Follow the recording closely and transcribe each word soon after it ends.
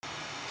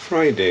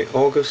Friday,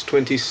 August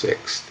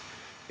 26th.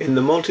 In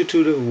the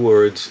multitude of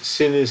words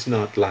sin is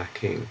not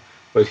lacking,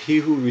 but he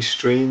who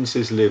restrains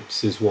his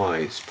lips is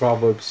wise.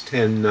 Proverbs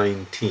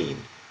 10:19.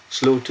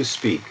 Slow to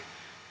speak.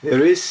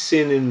 There is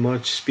sin in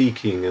much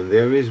speaking, and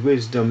there is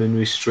wisdom in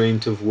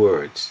restraint of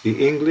words.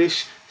 The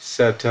English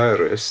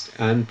satirist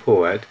and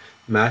poet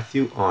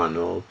Matthew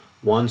Arnold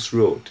once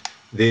wrote,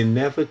 "They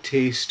never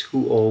taste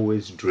who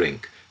always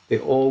drink. They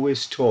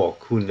always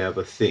talk who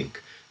never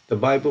think."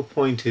 The Bible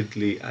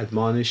pointedly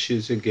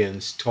admonishes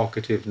against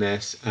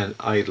talkativeness and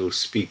idle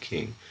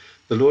speaking.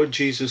 The Lord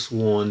Jesus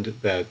warned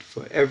that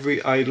for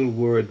every idle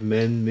word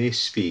men may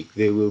speak,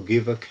 they will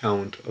give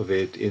account of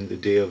it in the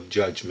day of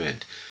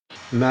judgment.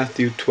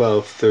 Matthew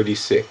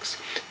 12:36.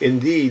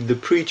 Indeed,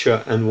 the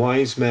preacher and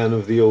wise man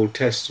of the Old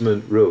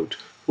Testament wrote,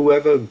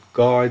 "Whoever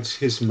guards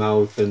his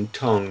mouth and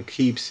tongue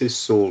keeps his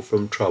soul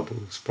from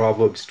troubles."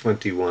 Proverbs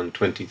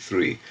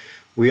 21:23.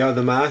 We are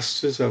the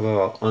masters of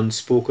our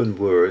unspoken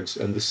words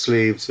and the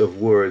slaves of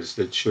words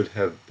that should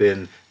have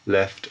been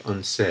left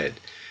unsaid.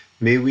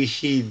 May we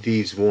heed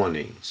these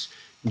warnings.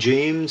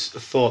 James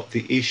thought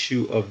the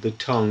issue of the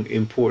tongue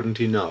important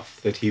enough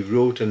that he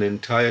wrote an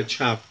entire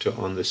chapter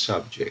on the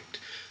subject.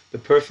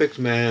 The perfect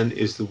man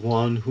is the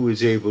one who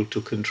is able to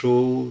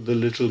control the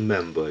little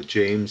member,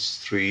 James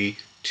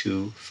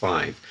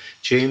 3:2-5.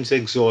 James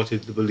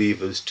exhorted the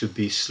believers to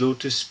be slow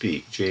to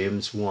speak,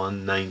 James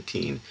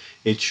 1:19.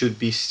 It should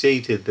be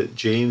stated that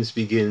James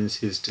begins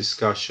his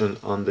discussion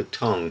on the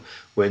tongue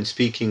when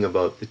speaking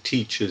about the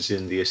teachers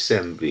in the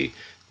assembly.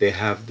 They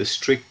have the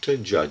stricter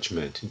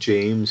judgment,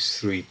 James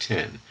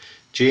 3:10.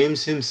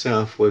 James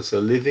himself was a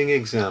living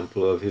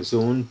example of his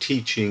own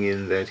teaching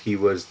in that he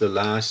was the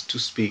last to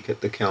speak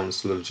at the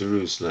Council of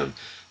Jerusalem,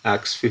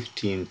 Acts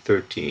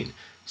 15:13.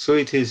 So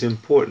it is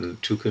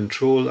important to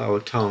control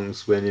our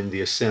tongues when in the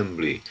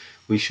assembly.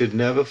 We should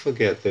never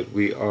forget that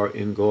we are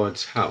in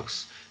God's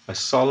house. As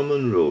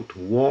Solomon wrote,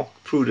 "Walk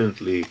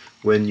prudently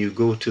when you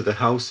go to the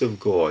house of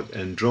God,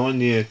 and draw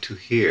near to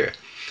hear.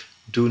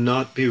 Do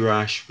not be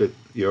rash with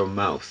your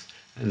mouth,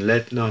 and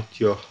let not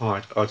your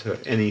heart utter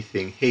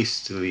anything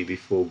hastily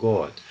before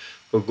God.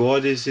 For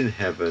God is in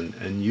heaven,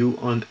 and you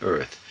on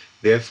earth.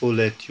 Therefore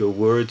let your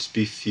words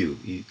be few."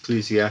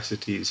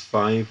 Ecclesiastes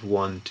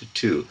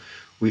 5:1-2.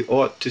 We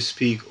ought to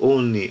speak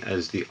only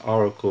as the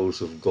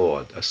oracles of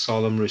God, a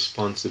solemn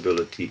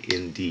responsibility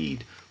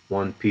indeed.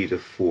 1 Peter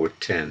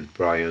 4:10,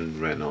 Brian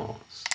Reynolds.